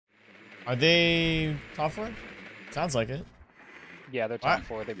Are they top 4? Sounds like it. Yeah, they're top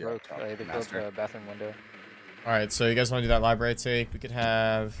 4. They broke the bathroom window. All right, so you guys want to do that library take? We could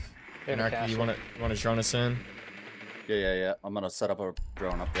have Anarchy. You want to drone us in? Yeah. I'm gonna set up a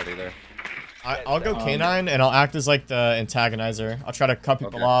drone up ready there. I'll go K9 and I'll act as like the antagonizer. I'll try to cut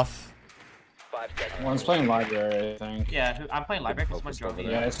people off. One's playing library, I think. Yeah, I'm playing library because my drone.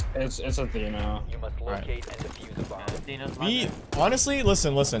 Yeah, it's Athieno. You must locate and defuse a bomb. Honestly,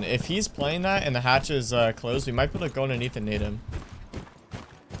 listen. If he's playing that and the hatch is closed, we might be able to go underneath and nade him.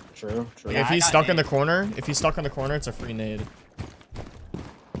 True. Like if he's stuck in the corner, it's a free nade.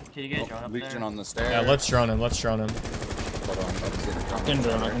 Can you get a drone up Legion there? on the stairs. Yeah, let's drone him. Hold on, I can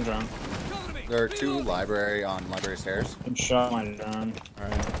drone. There are 2 library on library stairs. I'm shot my drone.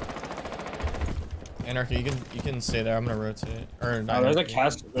 Alright. Anarchy, you can stay there. I'm gonna rotate. Or no, there's a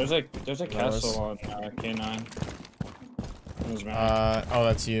castle. There's a castle on K9. Oh,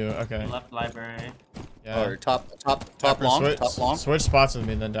 that's you. Okay. Left library. Yeah. Or top Dapper, long. Switch spots with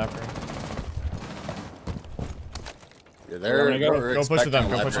me then, Dapper. Yeah, they're go push with them.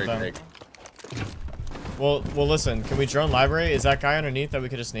 Go push with them. Well, listen. Can we drone library? Is that guy underneath that we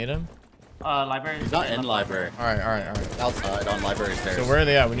could just nade him? Library. He's not in library. All right. Outside on library stairs. So where are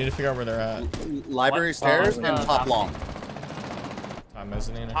they at? We need to figure out where they're at. Library stairs and top long. Top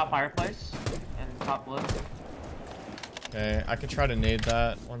mezzanine. Top fireplace and top blue. Okay, I can try to nade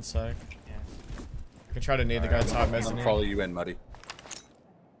that. One sec. Yeah. I can try to nade the guy top mezzanine. I'm follow you in, Muddy.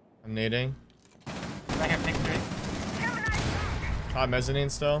 I'm nading. Right here, pick 3. Top mezzanine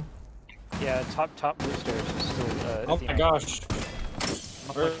still. Yeah, top blue stairs is still. Oh my gosh.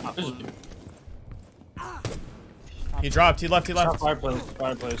 He dropped. He left. Fireplace.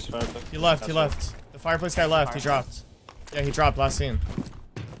 He left. The fireplace guy left. He dropped. Yeah, he dropped last scene.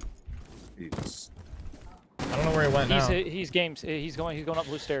 I don't know where he went now. He's games. He's going up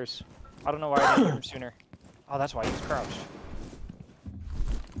blue stairs. I don't know why I didn't hear him sooner. Oh, that's why he's crouched.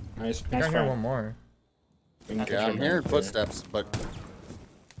 Nice. I hear one more. Yeah, I'm hearing footsteps, but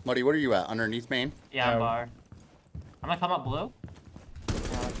Muddy, what are you at? Underneath main? Yeah, bar. I'm gonna come up blue.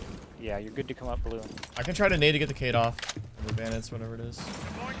 Yeah, you're good to come up blue. I can try to nade to get the Kate off. The bandits, whatever it is.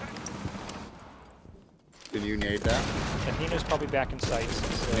 Can you nade that? Athena's probably back in sight.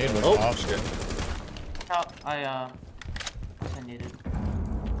 Nade was off. Shit. I needed.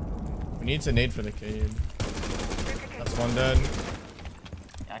 We need to nade for the Cade. That's one dead.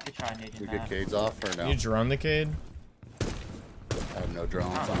 Yeah, I could try nading We that. get Cades off or no? Can you drone the Cade? I have no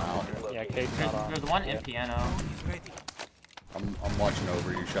drones. I'm out. Yeah, Cade's not on. There's one in piano. I'm watching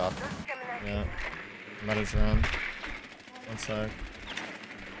over you, Shawk. Yeah. I'm about to drone. One sec.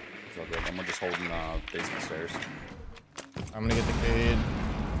 It's all good. I'm just holding basement stairs. I'm gonna get the Cade.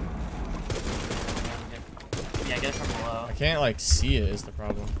 Yeah, get it from below. I can't like see it is the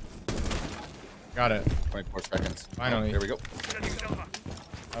problem. Got it. 24 seconds. Finally. Oh, there we go.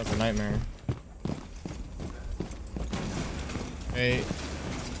 That was a nightmare. Hey,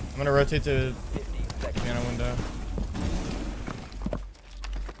 I'm gonna rotate to piano window.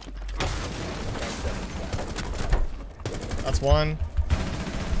 That's one.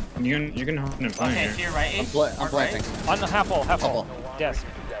 You can hold him plant Okay, here. to your right, Ace. I'm planting. On the half wall. Desk.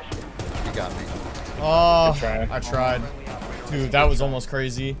 You got me. Oh, I tried. Dude, that was almost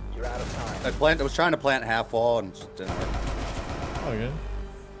crazy. I was trying to plant half wall and just didn't work. Oh, good.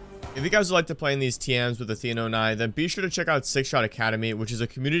 If you guys would like to play in these TMs with Athieno and I, then be sure to check out 6Shot Academy, which is a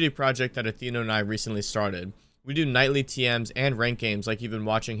community project that Athieno and I recently started. We do nightly TMs and rank games like you've been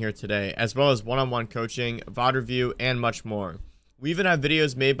watching here today, as well as one-on-one coaching, VOD review, and much more. We even have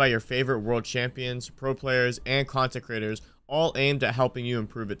videos made by your favorite world champions, pro players, and content creators, all aimed at helping you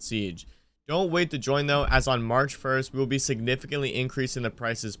improve at Siege. Don't wait to join though, as on March 1st, we will be significantly increasing the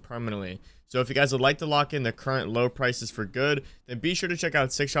prices permanently. So if you guys would like to lock in the current low prices for good, then be sure to check out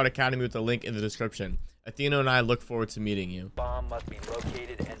 6Shot Academy with the link in the description. Athieno and I look forward to meeting you. Bomb must be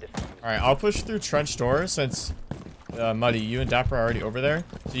located and defused. Alright, I'll push through trench door since Muddy, you and Dapper are already over there.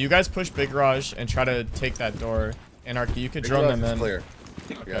 So you guys push big garage and try to take that door. Anarchy, you could drone them in. Clear.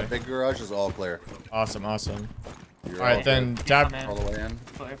 Yeah, big garage is all clear. Awesome. You're Alright, then Dapper, all the way in.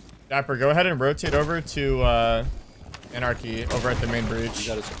 Dapper, go ahead and rotate over to Anarchy over at the main breach.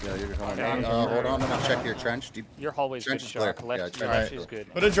 You gotta, yeah, you're coming down. Hold on, I'm gonna check your trench. Your hallway's good, Trench is Shawk. clear. Left, Yeah, left trench is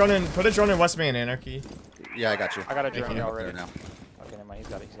good. Put a drone in West Main, Anarchy. Yeah, I got you. I got a drone you. already. Now. Okay, never mind. He's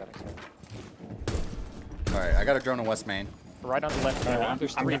got it. Alright, I got a drone in West Main. Right on the left.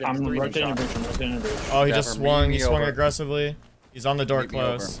 There's three of them. I'm Three of them. rotating bridge. Oh, he Dapper, just swung. meet He me swung over. aggressively. He's on the door Meet me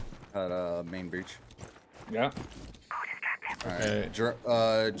close. over At main breach. Yeah. Alright.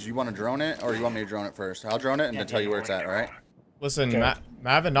 Do you want to drone it or you want me to drone it first? I'll drone it and then tell you where it's at, alright? Listen, Okay.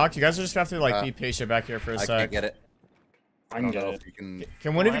 Mav and Knock, you guys are just gonna have to like be patient back here for a I sec. can't get it. I can get know it. if you can.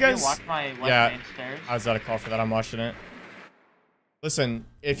 Can one of you guys? Watch my west Yeah, main stairs. I was at a call for that. I'm watching it. Listen,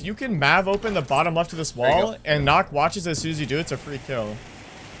 if you can Mav open the bottom left of this There you wall go. and Knock watches as soon as you do, it's a free kill.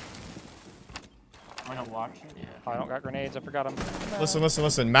 I'm gonna watch it. Yeah. Oh, I don't got grenades. I forgot them.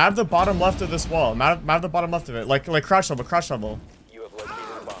 Listen. Mav the bottom left of this wall. Mav the bottom left of it. Like crouch level. You have located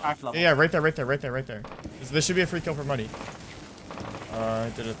a bomb. Crash level. Yeah, right there. This should be a free kill for Muddy. I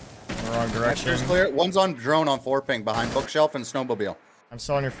did it in the wrong direction. There's clear. One's on drone on 4 ping behind bookshelf and snowmobile. I'm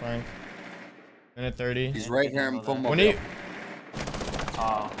still on your flank. Minute 30. He's right here in full When mobile. he,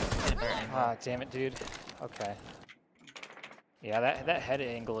 Oh, hit a bear angle. Ah, damn it, dude. Okay. Yeah, that head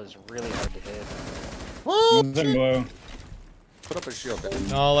angle is really hard to hit. One's in blue. Put up a shield there.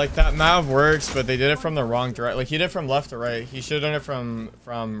 no, like that Mav works, but they did it from the wrong direction. Like he did it from left to right. He should have done it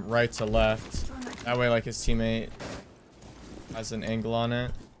from right to left. That way, like his teammate has an angle on it.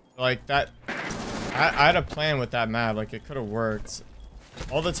 Like that, I had a plan with that Mav. Like it could have worked.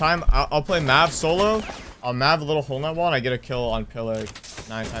 All the time, I'll play Mav solo. I'll Mav a little hole in that wall, and I get a kill on pillar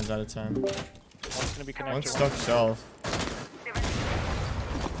 9 times out of 10. One's gonna be connected. One stuck shelf.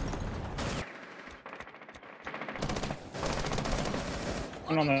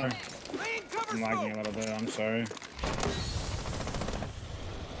 One on there. I'm lagging a little bit. I'm sorry.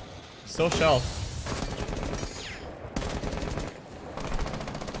 Still shelf.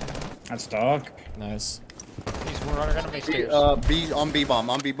 That's dog. Nice. We're gonna make stairs. B on B bomb.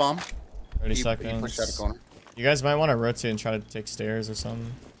 30 He pushed out seconds. a corner. You guys might want to rotate and try to take stairs or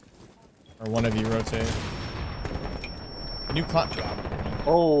something. Or one of you rotate. Can you climb?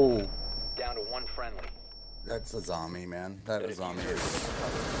 Oh, Down to one friendly. that's a zombie, man. That is zombie.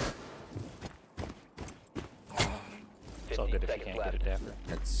 It's all good if you can't get it, Dapper.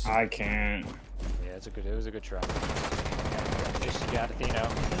 It's I can't. Yeah, it was a good try. Just got Athieno.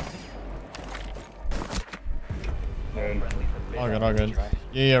 Dude. All good.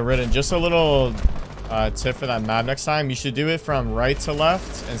 Yeah, Ridden. Just a little tip for that map next time. You should do it from right to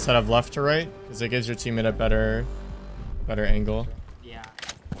left instead of left to right, because it gives your teammate a better angle. Yeah.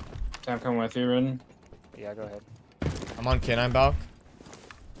 Can I come with you, Ridden? Yeah, go ahead. I'm on K9 Balk.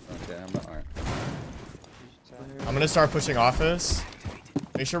 okay. Alright. I'm gonna start pushing office.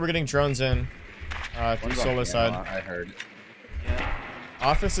 Make sure we're getting drones in through One's on solo piano, side. I heard. Yeah.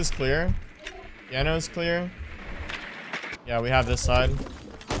 Office is clear. Piano is clear. Yeah, we have this side.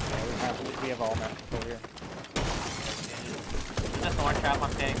 Yeah, we have all map over here. Just the one trap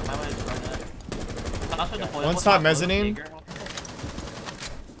on ping. I would have run that. One's top mezzanine.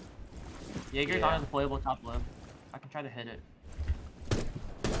 Jaeger's Yeah. on a deployable top low. I can try to hit it.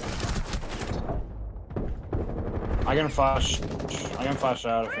 I can flash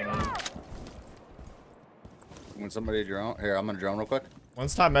out if you need. When somebody drone here, I'm gonna drone real quick.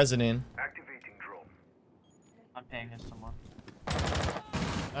 One's top mezzanine. I'm paying this someone.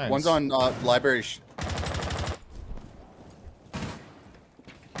 Nice. One's on library.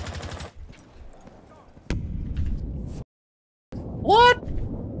 What?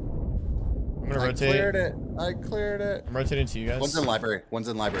 I'm gonna I rotate. cleared it. I cleared it. I'm rotating to you guys. One's in library. One's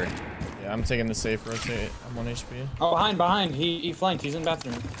in library. Yeah, I'm taking the safe rotate. I'm 1 HP. Oh, behind. He flanked. He's in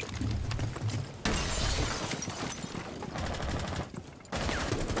bathroom.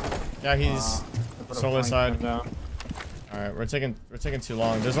 Yeah, he's solo side. All right, we're taking too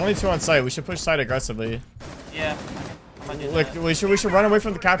long. There's only 2 on site. We should push site aggressively. Yeah. I'm gonna do Like that. we should run away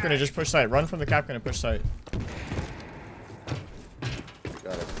from the cap gun and just push site. Run from the cap gun and push site.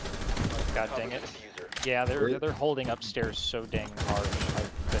 Got it. God dang it. Diffuser. Yeah, they're holding upstairs so dang hard.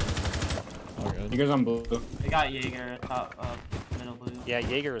 All good. You guys on blue. We got Jaeger top middle blue. Yeah,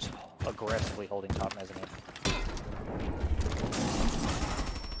 Jaeger is aggressively holding top mezzanine.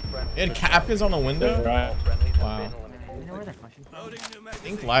 And cap is on the window. Right. Friendlies Wow. have been eliminated. You know where they're pushing from? I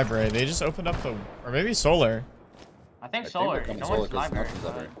think library. They just opened up the, or maybe solar. I think I solar. think No we're one's coming solar library. 'cause Nelson's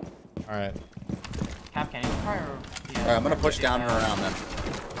library. All right. Cap can you try or? Yeah. Alright, I'm gonna push down and around then.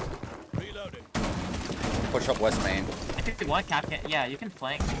 Push up west main. If you want cap can, yeah, you can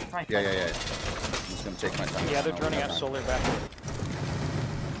flank. You can try Yeah. flank. I'm just gonna take my time. Yeah, they're I don't droning have out time. solar back here.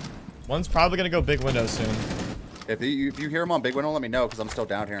 One's probably gonna go big window soon. If you hear him on big window, let me know because I'm still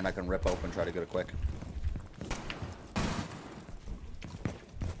down here and I can rip open, try to get it quick.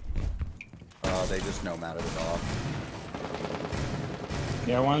 They just nomaded it off.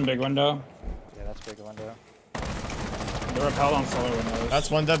 Yeah, one big window. Yeah, that's big window. They're repelled on solar windows.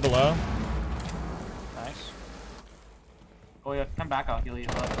 That's one dead below. Nice. Oh yeah, come back. I'll heal you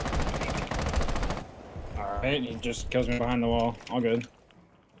up. Alright, he just kills me behind the wall. All good.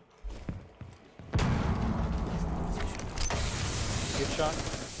 Shawk?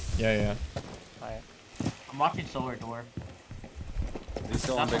 Yeah. Alright. I'm watching solar door. He's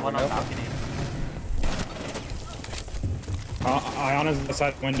still on That's the big one on window. balcony. Iona's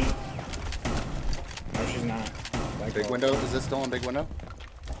beside window. No, she's not. Like, Big window. Is this still on big window?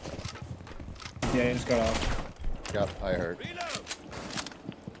 Yeah, he just got off. Yep, I heard.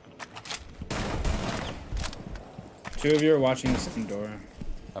 Two of you are watching the same door.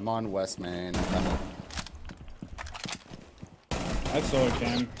 I'm on West Main. That's solar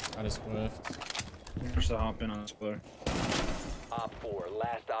cam. I just whiffed. Just to hop in on this floor. Op 4,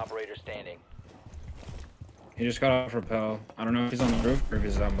 last operator standing. He just got off rappel. I don't know if he's on the roof or if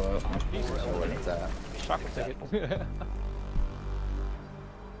he's down below. Oh, where it's at. Shawk will take it.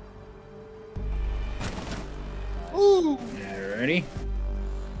 Yeah, ready?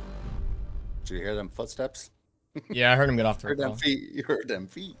 Did you hear them footsteps? Yeah, I heard him get off the Heard them rappel. feet. You heard them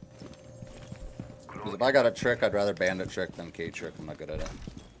feet. 'Cause if I got a trick, I'd rather bandit trick than K trick. I'm not good at it.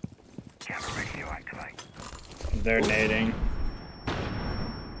 They're nading.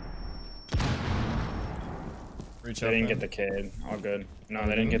 Reach They didn't open. get the kid. All good. No,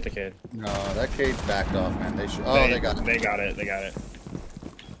 they didn't get the kid. No, that cade's backed off, man. They should. Oh, they got it. They got it. They got it.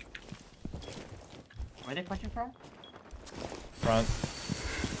 Where are they pushing from? Front.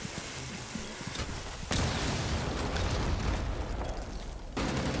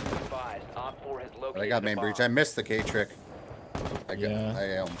 Advised, Op 4 has located I got the main bomb. breach. I missed the K trick. Yeah.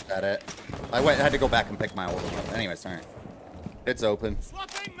 I almost had it. Had to go back and pick my old one up. Anyway, sorry. It's open.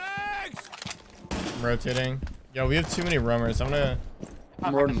 I'm rotating. Yo, we have too many roamers. I'm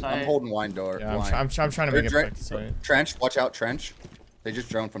I'm holding wine door. Yeah, wine. I'm trying to make it They're back to site. Trench, watch out, trench. They just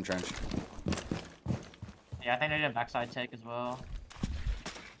droned from trench. Yeah, I think they did a backside take as well.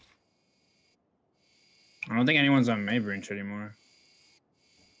 I don't think anyone's on main breach anymore.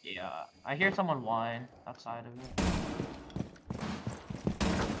 Yeah, I hear someone whine outside of it.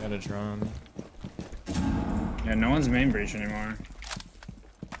 Got a drone. Yeah, no one's main breach anymore.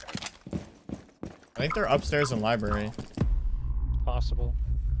 I think they're upstairs in library. Possible.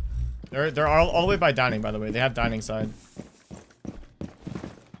 They're all the way by dining, by the way. They have dining side.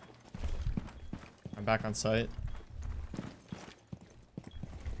 I'm back on site.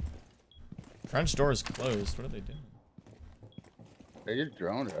 Trench door is closed. What are they doing? They just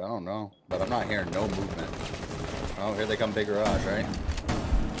droned it. I don't know. But I'm not hearing no movement. Oh, here they come, big garage, right?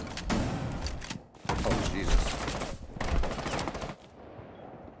 Oh, Jesus.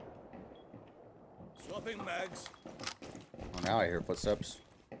 Swapping mags. Oh, now I hear footsteps.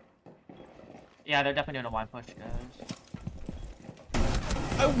 Yeah, they're definitely doing a wine push, guys.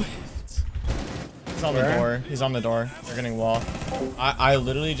 I whiffed. He's on the door. He's on the door. They're getting wall. I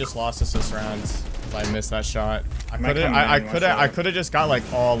literally just lost assist rounds. I missed that shot. I could have just got like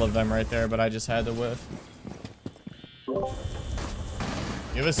all of them right there, but I just had to whiff.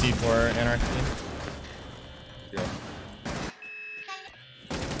 You have a C4, Anarchy. Yeah.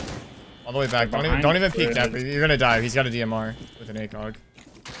 All the way back. Don't even peek that. You're gonna die. He's got a DMR with an ACOG.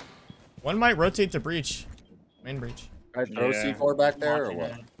 One might rotate to breach. Main breach. I throw Yeah. C4 back there or Watching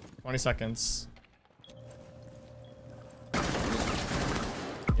what? it. 20 seconds.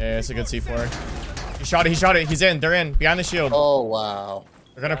 Yeah, it's a good C4. He shot it. He shot it. He's in. They're in. Behind the shield. Oh, wow.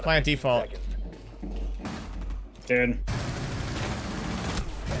 They're gonna plant default. Dude.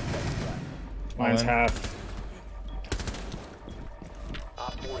 Mine's in. half.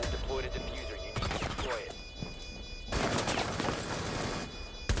 Op 4 has deployed a diffuser. You need to destroy it.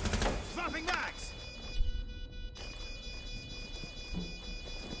 Swapping mags.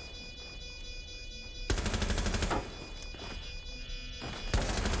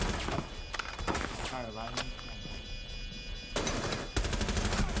 Try to revive me.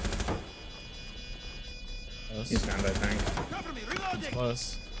 He's found, I think. Cover me. Reloading.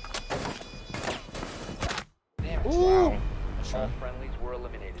 Close. Wow. All friendlies were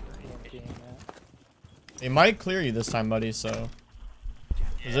eliminated. They might clear you this time, buddy, so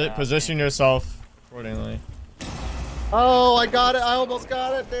position yourself accordingly. Oh, I got it. I almost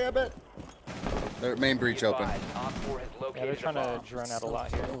got it. Damn it. Their main breach open. Advised, Op 4 has Yeah, located they're a trying bomb. to drone out a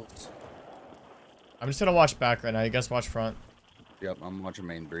lot here. I'm just gonna watch back right now. You guys watch front. Yep, I'm watching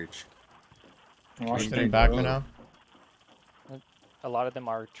main breach. I'm I'm watching sitting big back door. right now. A lot of them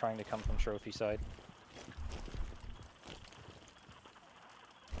are trying to come from trophy side.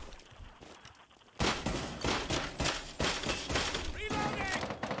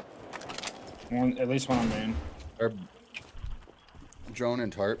 At least one on main. They're drone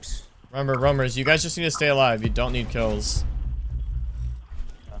and tarps. Remember, roamers, you guys just need to stay alive. You don't need kills.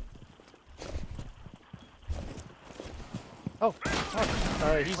 Oh,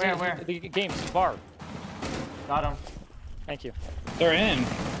 he's Where, in where? the games bar. Got him. Thank you. They're in.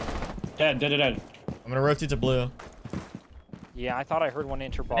 Dead. I'm gonna rotate to blue. Yeah, I thought I heard one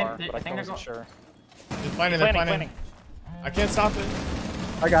enter bar, they- but I I think they're wasn't sure. They're planning. I can't stop it.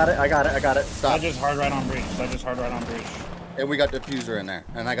 I got it. I Stop. just hard right on breach. And we got diffuser in there,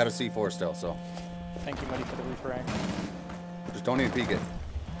 and I got a C4 still, so Thank you, Muddy, for the refrag. just don't even peek it.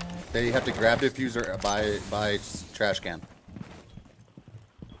 They have to grab diffuser by trash can.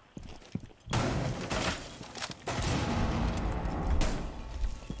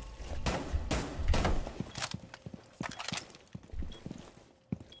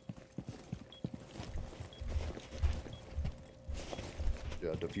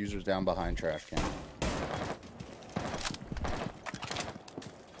 Yeah, diffuser's down behind trash can.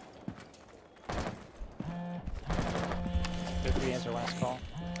 Did we answer last call?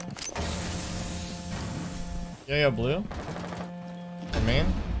 Yeah, blue. Or main.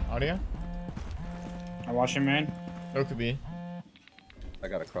 Audio. I watch him, man. So could be. I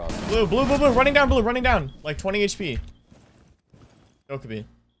got a cross. Blue. Running down. Like 20 HP. So could be.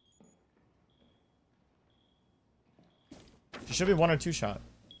 She should be 1 or 2 shot.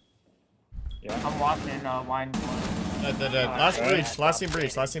 Yeah. I'm watching wine. Last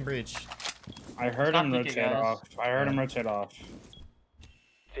team breach. I heard Stop him thinking, rotate guys. off.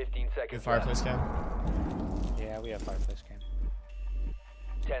 15 Good seconds left. fireplace cam. Yeah, we have fireplace cam.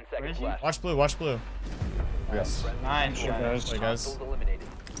 10 seconds he? left. Watch blue. Nice. Nice. Sure, guys. guys. Play, guys. Hostiles eliminated.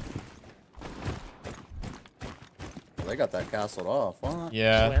 They got that castled off. What?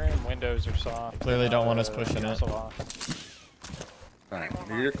 Yeah. Clearing windows are soft. Clearly don't want us pushing it. Castle off. Alright,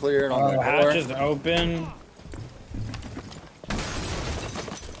 you're cleared on the Hatch door. is open.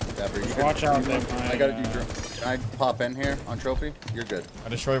 Dapper, you can- Watch out, you- big I gotta do. Can I pop in here on trophy? You're good. I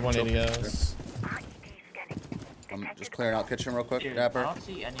destroyed one ADS. I'm just clearing out kitchen real quick, Dude, I Dapper. don't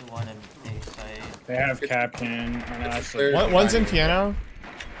see anyone in A site. They have captain. It's clear. One's in piano.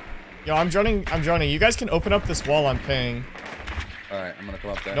 Yo, I'm joining. You guys can open up this wall I'm paying. Alright, I'm gonna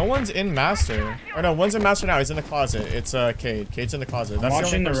come up there. No one's in master. Or no, one's in master now. He's in the closet. It's Cade. Cade's in the closet. I'm That's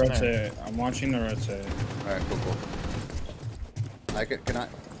watching the the only person there. rotate. I'm watching the rotate. Alright, cool.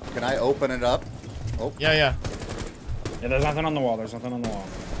 Can I open it up? Oh, Yeah. Yeah, there's nothing on the wall. There's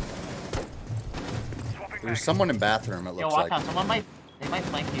there's someone in bathroom, it Yo, looks watch like. out. They might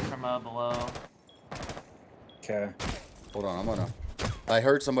flank you from below. Okay. Hold on, I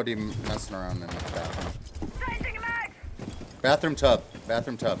heard somebody messing around in the bathroom. Bathroom tub.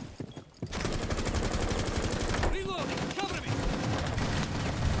 Reloading. Cover me.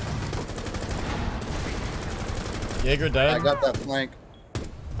 Jaeger dead. I got that flank.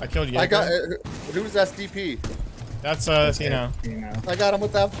 I killed Jaeger. I got. Who's SDP? That's Athieno. You know. I got him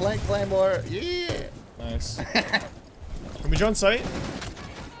with that flank claymore. Yeah. Nice. Can we join site?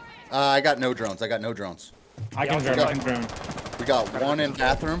 I got no drones. I can Yeah, drone. We got one in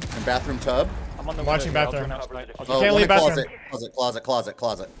bathroom tub. I'm on the Watching window, bathroom. I'll turn outside. Oh, can't one leave in bathroom. closet.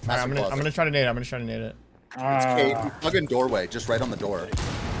 Alright, Master I'm closet. gonna try to nade it. It's Kate. Plug in doorway, just right on the door.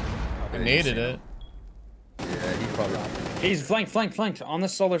 I naded it. Yeah, he probably. He's flanked. On the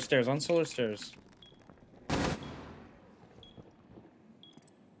solar stairs. Did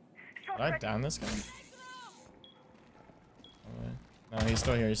I down this guy? No, he's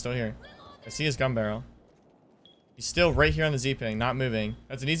still here. I see his gun barrel. He's still right here on the Z-ping, not moving.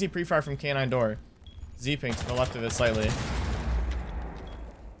 That's an easy pre-fire from K9 door. Z-ping to the left of it slightly.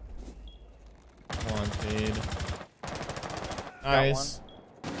 Come on, Cade. Nice.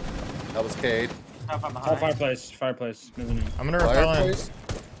 That was Cade. How from Oh, behind? fireplace. Mezzanine. I'm gonna repel in. Fireplace.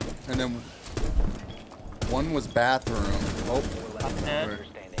 And then one was bathroom. Oh, I'm dead.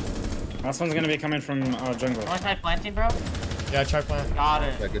 right. Last one's gonna be coming from jungle. One side planting, bro. Yeah, try plant. Got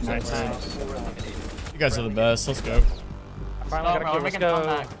it. Yeah, good Nice. stuff. You guys are the best. Let's go. Finally got a kill. we're Let's making a go.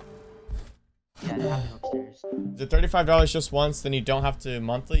 comeback. Yeah, they have to go upstairs. Is it $35 just once, then you don't have to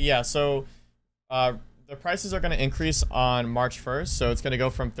monthly? Yeah, so the prices are going to increase on March 1st. So it's going to go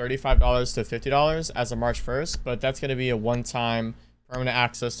from $35 to $50 as of March 1st. But that's going to be a one-time permanent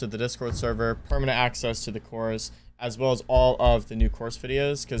access to the Discord server, permanent access to the course, as well as all of the new course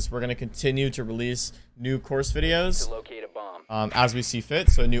videos, because we're going to continue to release new course videos as we see fit.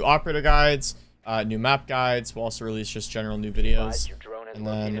 So new operator guides, new map guides. We'll also release just general new videos. And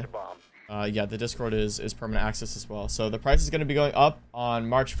then yeah, the Discord is permanent access as well. So the price is going to be going up on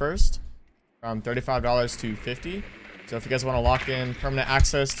March 1st from $35 to $50. So if you guys want to lock in permanent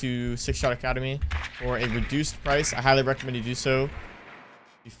access to KiXSTAR Academy for a reduced price, I highly recommend you do so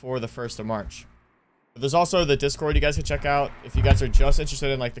before the 1st of March. There's also the Discord you guys can check out. If you guys are just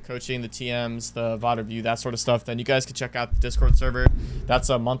interested in like the coaching, the TMs, the VOD review, that sort of stuff, then you guys can check out the Discord server. That's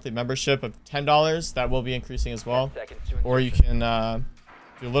a monthly membership of $10. That will be increasing as well. Or you can do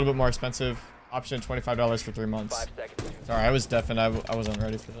a little bit more expensive option, $25 for 3 months. 5 seconds. Sorry, I was deaf and I wasn't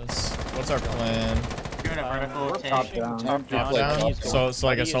ready for this. What's our plan? You're in a vertical take. Top Top down. down? So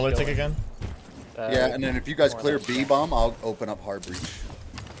like a solo tick again? Yeah, and then if you guys clear B bomb, I'll open up hard breach.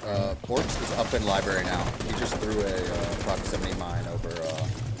 Porks is up in library now. He just threw a proximity mine over.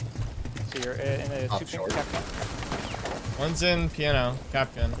 So you're in a Top 2 short. pink. One's in piano,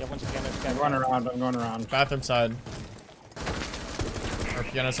 Capcan. Yeah, one's piano. I'm going around. I'm going around. Bathroom side. Or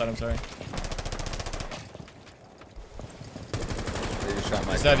piano side, I'm sorry. They just shot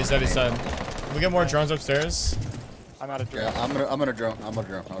my He's dead, he's drone. dead, he's dead. Can we get more drones upstairs? I'm out of drone. Yeah, I'm gonna drone. I'll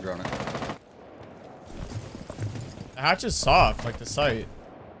drone it. The hatch is soft, like the site.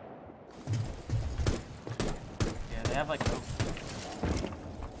 Yeah, they have like no.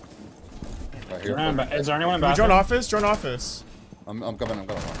 Right here. Is there anyone in Can we drone bathroom? office? Drone office. I'm coming.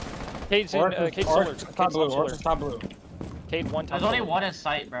 Cade's in, Cade's solar. Top blue. Orcs is top blue. Cade one time. There's only one in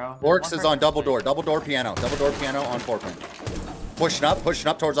sight, bro. Orcs is on double door piano on 4 pin. Pushing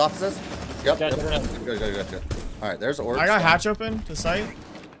up towards offices. Yep. Good. All right, there's Orcs. I got hatch open to site.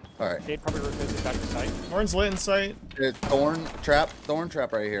 All right, Cade probably rotated back to site. Horn's lit in sight. it's thorn trap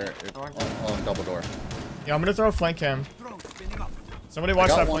right here. It's Thorn. on double door. Yeah, I'm gonna throw a flank cam. Somebody watch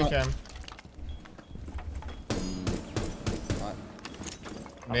got that one flank up. cam.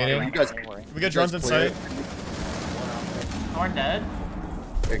 Nading. You guys, Don't worry. Can we get drones in clear sight? it? Thorn dead.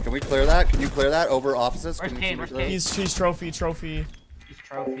 Hey, can we clear that? Can you clear that over offices? Where's Can Cade? you Where's clear that? Cade? He's trophy. He's trophy.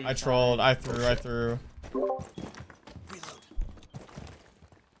 I trolled. I threw.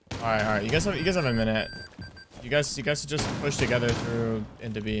 Alright. You guys have a minute. You guys should just push together through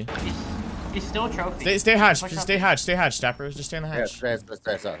into B. He's still trophy. Stay hatch. Push Just up. stay hatch, Stappers. Just stay in the Yeah, hatch. stay.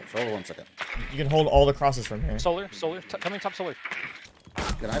 Hold on 1 second. You can hold all the crosses from here. Solar. Coming top solar.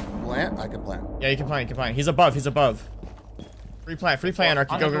 Can I plant? I can plant. Yeah, you can plant. He's above. Free plant,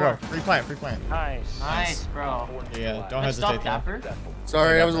 Anarchy. On the Go. door. Free plant. Nice, bro. Yeah, don't Let's stop hesitate though. Dapper.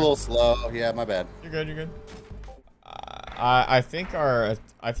 Sorry, I was a little slow. Yeah, my bad. You're good. I think our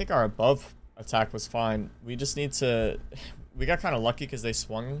above attack was fine. We just need to. We got kind of lucky because they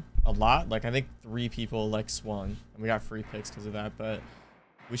swung a lot. Like I think 3 people like swung, and we got free picks because of that. But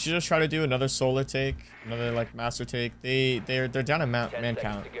we should just try to do another solar take, another like master take. They're down a man 10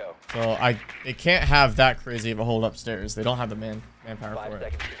 count, seconds to go. so they can't have that crazy of a hold upstairs. They don't have the manpower 5 for it.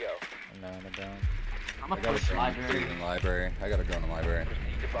 seconds to go. I'm gonna I got a push drone library. in library. I got a drone in library.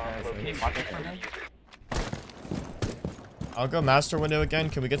 Proceed to bomb location Watch it and for me. defuse it. I'll go master window again.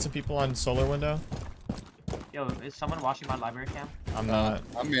 Can we get some people on solar window? Yo, is someone watching my library cam? I'm not.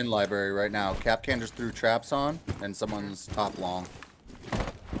 I'm in library right now. Capcan just threw traps on, and someone's top long.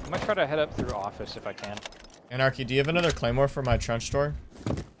 I might try to head up through office if I can. Anarchy, do you have another claymore for my trench door?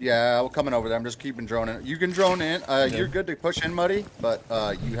 Yeah, I'm coming over there. I'm just keeping droning. You can drone in. You're good to push in, Muddy, but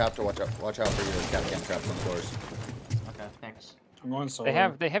you have to watch out for your Capcan traps on the doors. Okay, thanks. I'm going solar.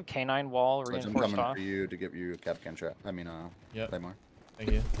 They have canine wall So I'm reinforced coming off. for you to give you a Capcan trap. I mean, Yep. Claymore.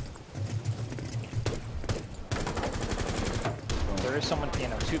 Thank you. There is someone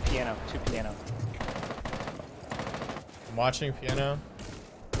piano. Two piano. I'm watching piano.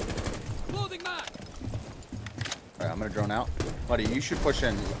 Loading mag. Alright, I'm gonna drone out. Buddy, you should push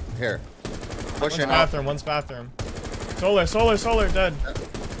in. Here. Push in. Out. One's bathroom. Solar, dead.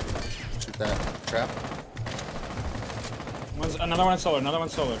 Shoot that trap. Another one solar.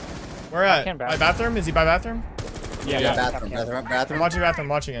 Where at? Bathroom. By bathroom? Is he by bathroom? Yeah. Bathroom. I'm Bathroom. watching bathroom,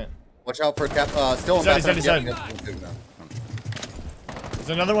 watching it. Watch out for Cap. Still in He's dead, bathroom. he's dead, Yeah, Is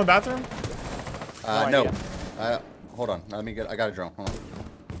there another one bathroom? no. idea. Hold on. I got a drone. Hold on.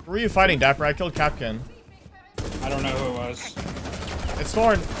 Who are you fighting, Dapper? I killed Capcan. I don't know who it was. It's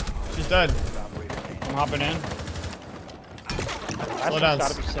Thorn. She's dead. I'm hopping in. Slow down.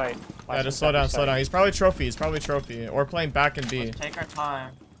 Gotta be sight. Yeah, just slow down. He's probably trophy. Or playing back in B. Let's take our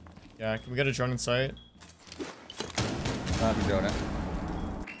time. Yeah, can we get a drone in sight? I'm doing it.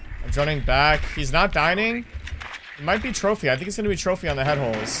 I'm droning back. He's not dining. It might be trophy. I think it's gonna be trophy on the head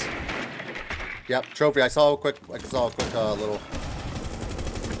holes. Yep, trophy. I saw a quick little.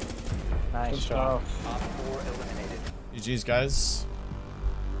 Nice job. Op 4 eliminated. GG's, guys.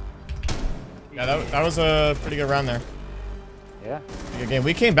 Yeah, that was a pretty good round there. Yeah. Pretty good game.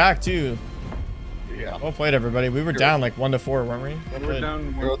 We came back too. Yeah. Well played, everybody. We were down like 1-4, weren't we? We're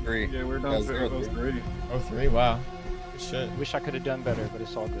down 0-3. Yeah, we're Yeah, down 0-3. 0-3. 0-3. Wow. Good shit. Wish I could have done better, but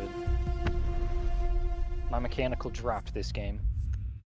it's all good. My mechanical dropped this game.